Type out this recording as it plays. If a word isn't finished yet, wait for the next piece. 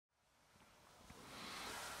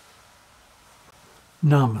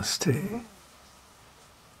Namaste.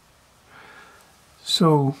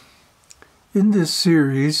 So, in this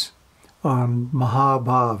series on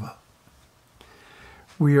Vibhāva,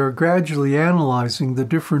 we are gradually analyzing the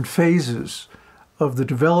different phases of the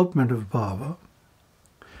development of bhava,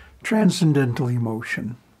 transcendental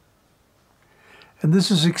emotion. And this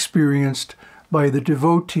is experienced by the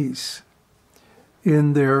devotees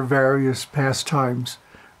in their various pastimes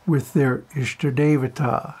with their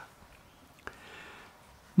iṣṭa-devatā.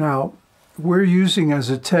 Now, we're using as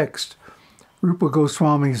a text Rupa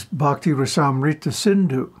Goswami's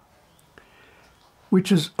Bhakti-rasāmrta-sindhu,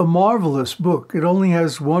 which is a marvelous book. It only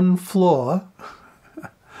has one flaw,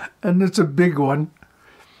 and it's a big one.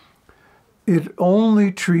 It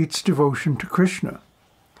only treats devotion to Krishna.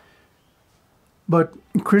 But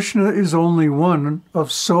Krishna is only one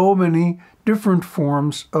of so many different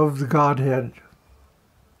forms of the Godhead.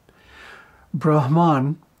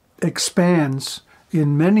 Brahman expands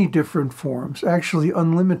in many different forms, actually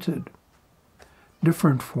unlimited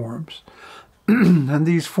different forms. And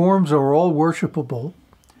these forms are all worshipable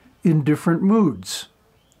in different moods.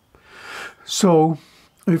 So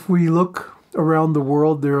if we look around the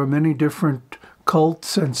world, there are many different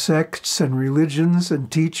cults and sects and religions and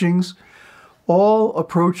teachings, all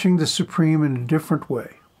approaching the Supreme in a different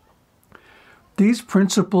way. These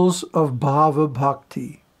principles of bhava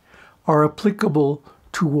bhakti are applicable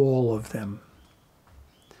to all of them.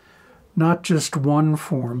 Not just one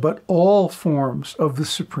form, but all forms of the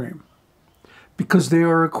Supreme, because they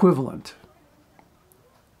are equivalent.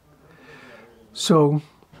 So,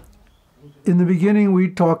 in the beginning we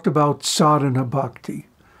talked about sadhana bhakti,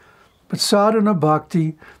 but sadhana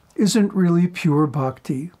bhakti isn't really pure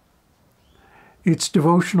bhakti. It's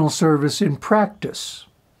devotional service in practice.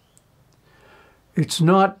 It's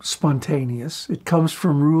not spontaneous. It comes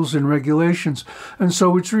from rules and regulations, and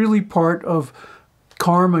so it's really part of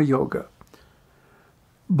karma yoga.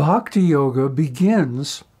 Bhakti yoga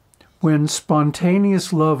begins when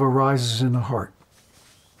spontaneous love arises in the heart.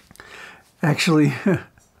 Actually,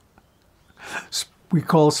 we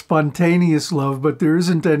call spontaneous love, but there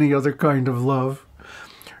isn't any other kind of love.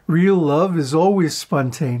 Real love is always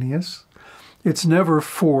spontaneous. It's never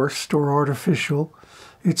forced or artificial.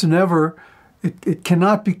 It's never, it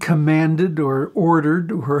cannot be commanded or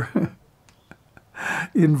ordered or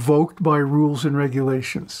invoked by rules and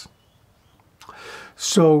regulations.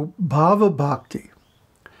 So, bhava bhakti,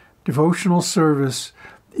 devotional service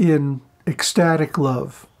in ecstatic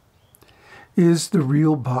love, is the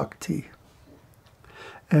real bhakti.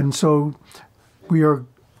 And so we are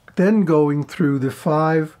then going through the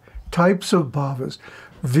 5 types of bhavas: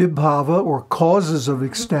 Vibhāva, or causes of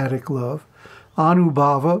ecstatic love;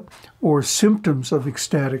 Anubhava, or symptoms of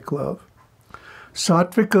ecstatic love;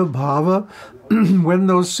 Sattvika bhava, when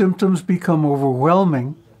those symptoms become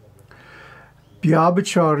overwhelming;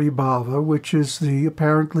 Vyabhichari bhava, which is the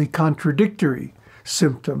apparently contradictory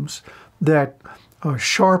symptoms that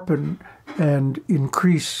sharpen and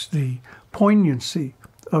increase the poignancy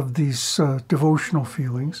of these devotional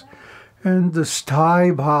feelings; and the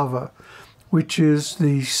sthāyi bhava, which is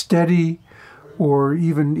the steady or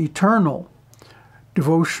even eternal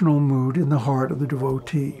devotional mood in the heart of the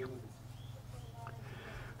devotee.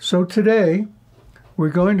 So today, we're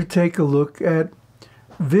going to take a look at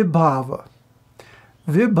Vibhāva.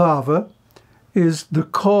 Vibhāva is the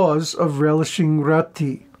cause of relishing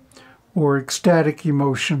rati, or ecstatic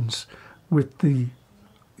emotions, with the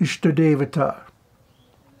iṣṭa-devatā.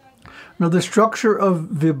 Now, the structure of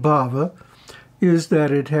Vibhāva is that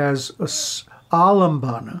it has a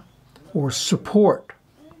alambana, or support,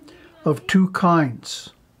 of 2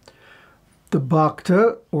 kinds. The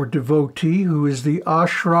bhakta, or devotee, who is the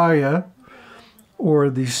ashraya, or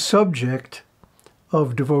the subject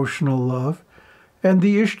of devotional love, and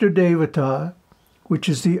the iṣṭa-devatā, which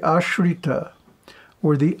is the ashrita,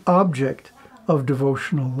 or the object of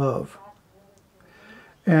devotional love.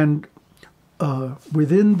 And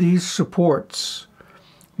within these supports,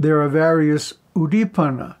 there are various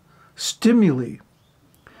udipana, stimuli,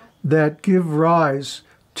 that give rise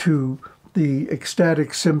to the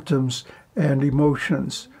ecstatic symptoms and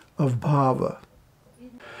emotions of bhava.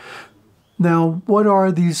 Now, what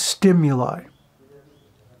are these stimuli?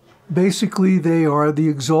 Basically, they are the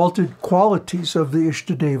exalted qualities of the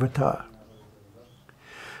iṣṭa-devatā.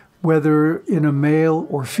 Whether in a male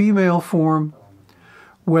or female form,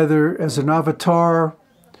 whether as an avatar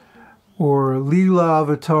or lila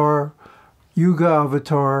avatar, yuga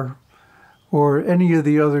avatar, or any of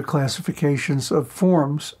the other classifications of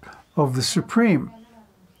forms of the Supreme.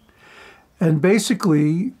 And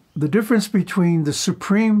basically, the difference between the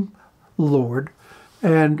Supreme Lord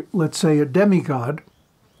and, let's say, a demigod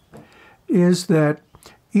is that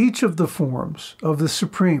each of the forms of the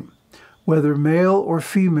Supreme, whether male or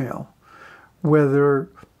female, whether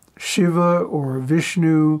Shiva or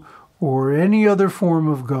Vishnu or any other form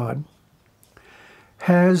of God,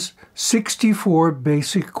 has 64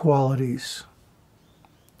 basic qualities.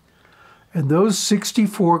 And those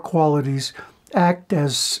 64 qualities act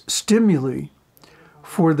as stimuli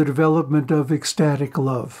for the development of ecstatic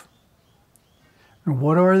love. And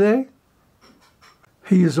what are they?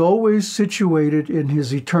 He is always situated in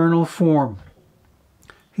his eternal form.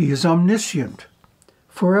 He is omniscient,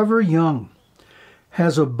 forever young,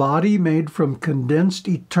 has a body made from condensed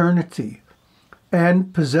eternity,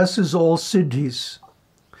 and possesses all siddhis.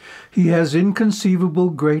 He has inconceivable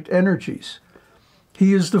great energies.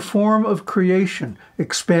 He is the form of creation,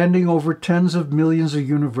 expanding over tens of millions of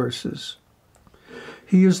universes.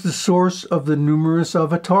 He is the source of the numerous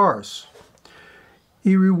avatāras.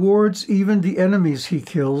 He rewards even the enemies he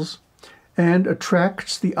kills and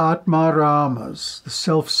attracts the ātmārāmas, the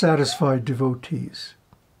self-satisfied devotees.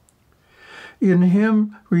 In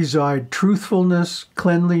him reside truthfulness,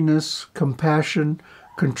 cleanliness, compassion,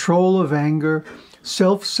 control of anger,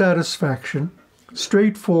 self-satisfaction,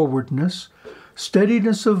 straightforwardness,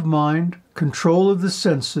 steadiness of mind, control of the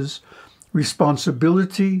senses,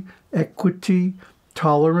 responsibility, equity,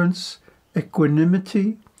 tolerance,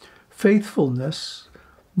 equanimity, faithfulness,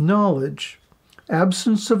 knowledge,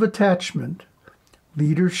 absence of attachment,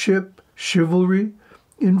 leadership, chivalry,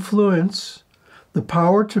 influence, the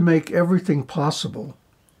power to make everything possible,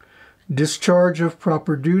 discharge of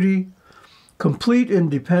proper duty, complete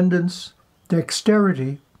independence,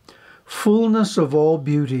 dexterity, fullness of all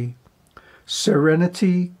beauty,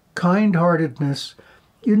 serenity, kindheartedness,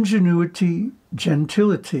 ingenuity,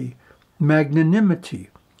 gentility, magnanimity,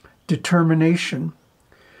 determination,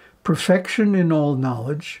 perfection in all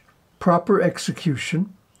knowledge, proper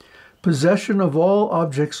execution, possession of all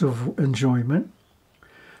objects of enjoyment,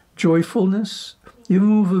 joyfulness,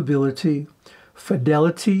 immovability,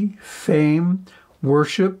 fidelity, fame,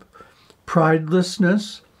 worship,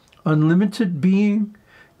 pridelessness, unlimited being,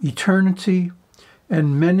 eternity,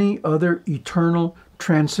 and many other eternal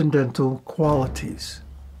transcendental qualities.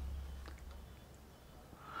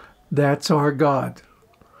 That's our God.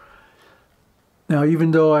 Now,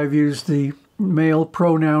 even though I've used the male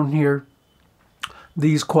pronoun here,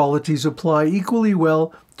 these qualities apply equally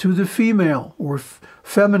well to the female or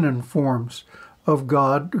feminine forms of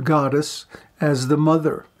God, goddess, as the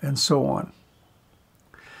mother, and so on.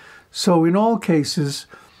 So in all cases,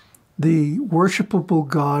 the worshipable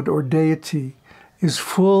God or deity is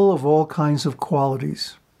full of all kinds of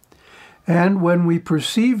qualities. And when we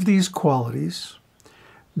perceive these qualities,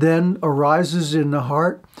 then arises in the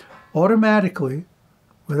heart automatically,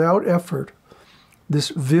 without effort, this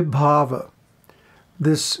Vibhāva,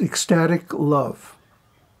 this ecstatic love.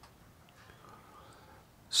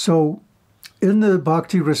 So in the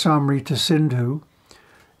Bhakti-rasāmrta-sindhu,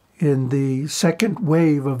 in the second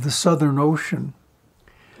wave of the Southern Ocean,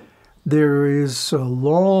 there is a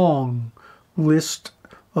long list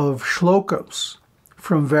of shlokas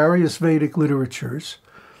from various Vedic literatures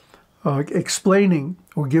explaining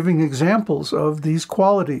or giving examples of these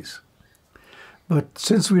qualities. But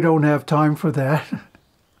since we don't have time for that,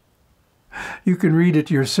 you can read it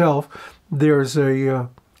yourself. There's a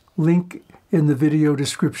link in the video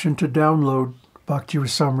description to download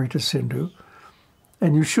Bhakti-rasāmrta-sindhu,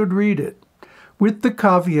 and you should read it, with the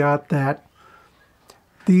caveat that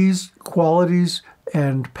these qualities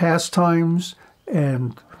and pastimes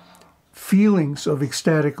and feelings of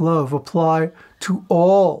ecstatic love apply to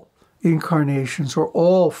all incarnations or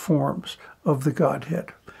all forms of the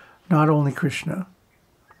Godhead, not only Krishna.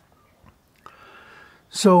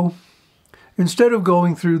 So instead of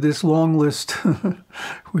going through this long list,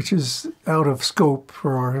 which is out of scope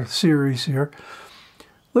for our series here,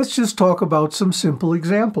 let's just talk about some simple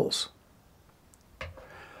examples.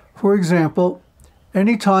 For example,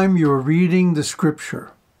 anytime you're reading the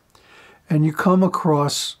scripture and you come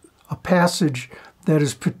across a passage that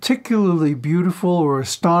is particularly beautiful or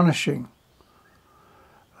astonishing,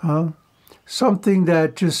 something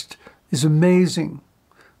that just is amazing,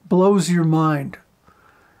 blows your mind,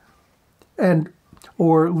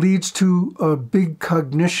 or leads to a big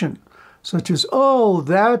cognition, such as, oh,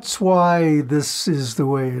 that's why this is the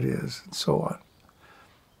way it is, and so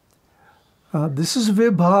on. This is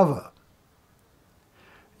Vibhāva.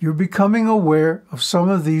 You're becoming aware of some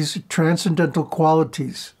of these transcendental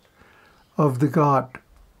qualities of the God,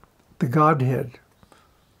 the Godhead,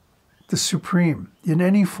 the Supreme, in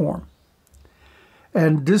any form.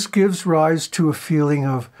 And this gives rise to a feeling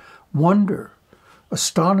of wonder,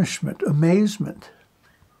 astonishment, amazement.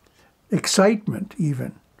 excitement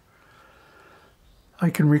even. I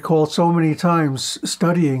can recall so many times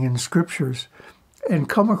studying in scriptures and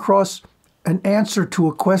come across an answer to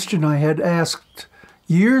a question I had asked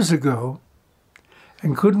years ago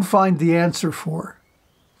and couldn't find the answer for,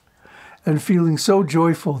 and feeling so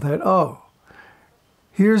joyful that, oh,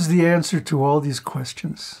 here's the answer to all these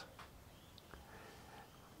questions.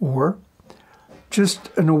 Or just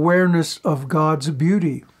an awareness of God's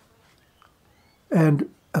beauty and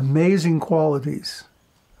amazing qualities,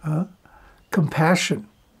 compassion,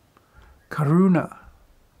 karuna.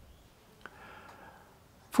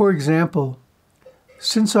 For example,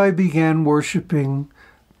 since I began worshiping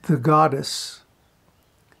the goddess,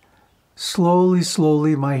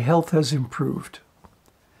 slowly, my health has improved.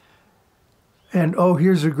 And oh,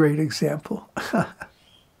 here's a great example.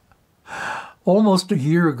 Almost a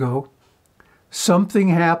year ago, something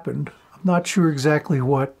happened, I'm not sure exactly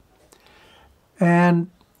what, and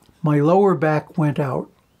my lower back went out,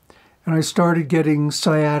 and I started getting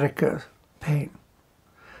sciatica pain,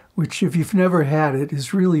 which, if you've never had it,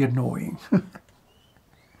 is really annoying.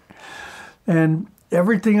 And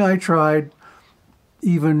everything I tried,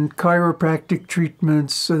 even chiropractic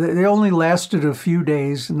treatments, they only lasted a few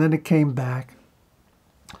days, and then it came back.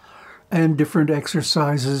 And different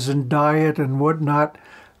exercises and diet and whatnot,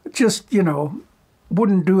 just,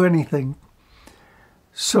 wouldn't do anything.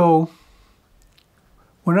 So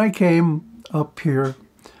when I came up here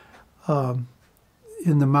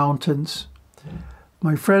in the mountains,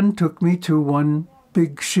 my friend took me to one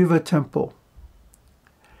big Shiva temple.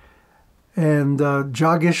 And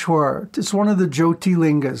Jageshwar, it's one of the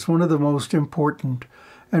Jyotirlingas, one of the most important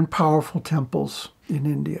and powerful temples in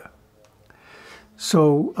India.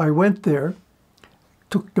 So I went there,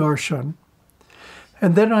 took darshan,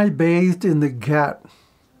 and then I bathed in the Ghat.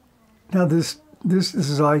 Now this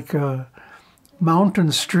is like a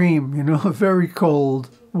mountain stream, very cold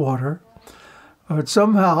water. But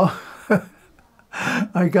somehow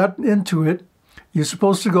I got into it. You're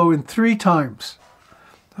supposed to go in 3 times.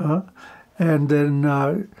 And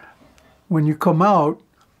then when you come out,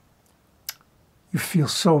 you feel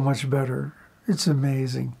so much better. It's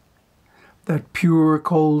amazing. That pure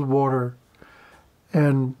cold water.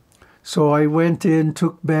 And so I went in,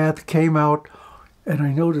 took bath, came out, and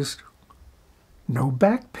I noticed no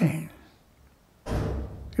back pain.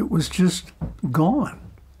 It was just gone.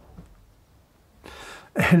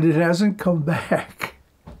 And it hasn't come back.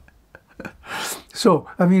 So,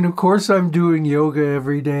 of course I'm doing yoga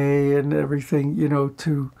every day and everything,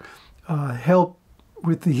 to help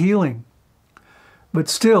with the healing. But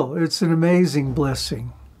still, it's an amazing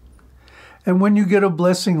blessing. And when you get a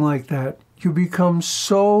blessing like that, you become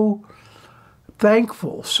so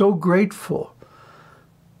thankful, so grateful.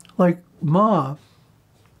 Like Ma,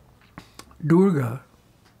 Durga,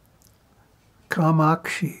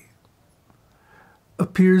 Kamakshi,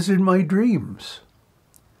 appears in my dreams.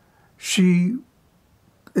 She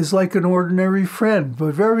is like an ordinary friend, but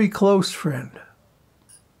a very close friend.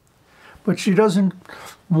 But she doesn't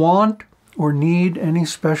want or need any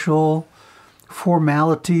special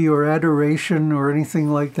formality or adoration or anything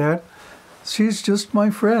like that. She's just my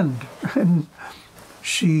friend. And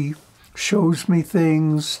she shows me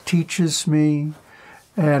things, teaches me,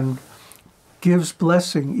 and gives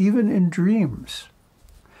blessing, even in dreams.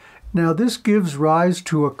 Now, this gives rise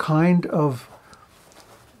to a kind of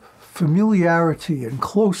familiarity and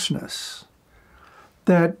closeness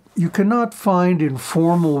that you cannot find in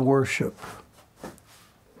formal worship.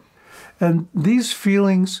 And these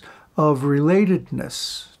feelings of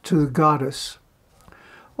relatedness to the goddess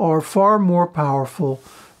are far more powerful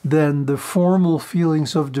than the formal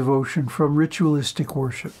feelings of devotion from ritualistic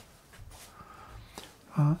worship.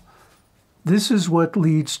 This is what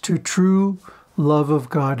leads to true love of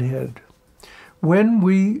Godhead. When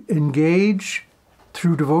we engage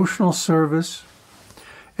through devotional service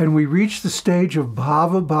and we reach the stage of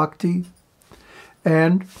Bhava Bhakti,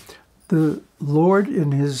 and the Lord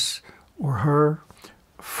in his or her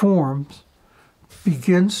forms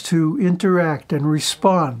begins to interact and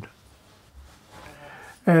respond.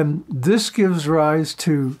 And this gives rise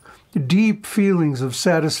to deep feelings of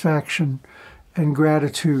satisfaction and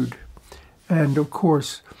gratitude, and of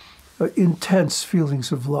course, intense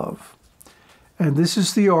feelings of love. And this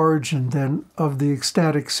is the origin then of the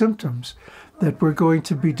ecstatic symptoms that we're going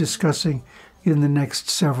to be discussing in the next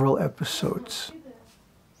several episodes.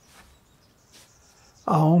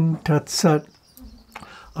 Aum Tat Sat,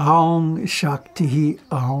 Aum Shakti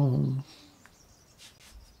Aum.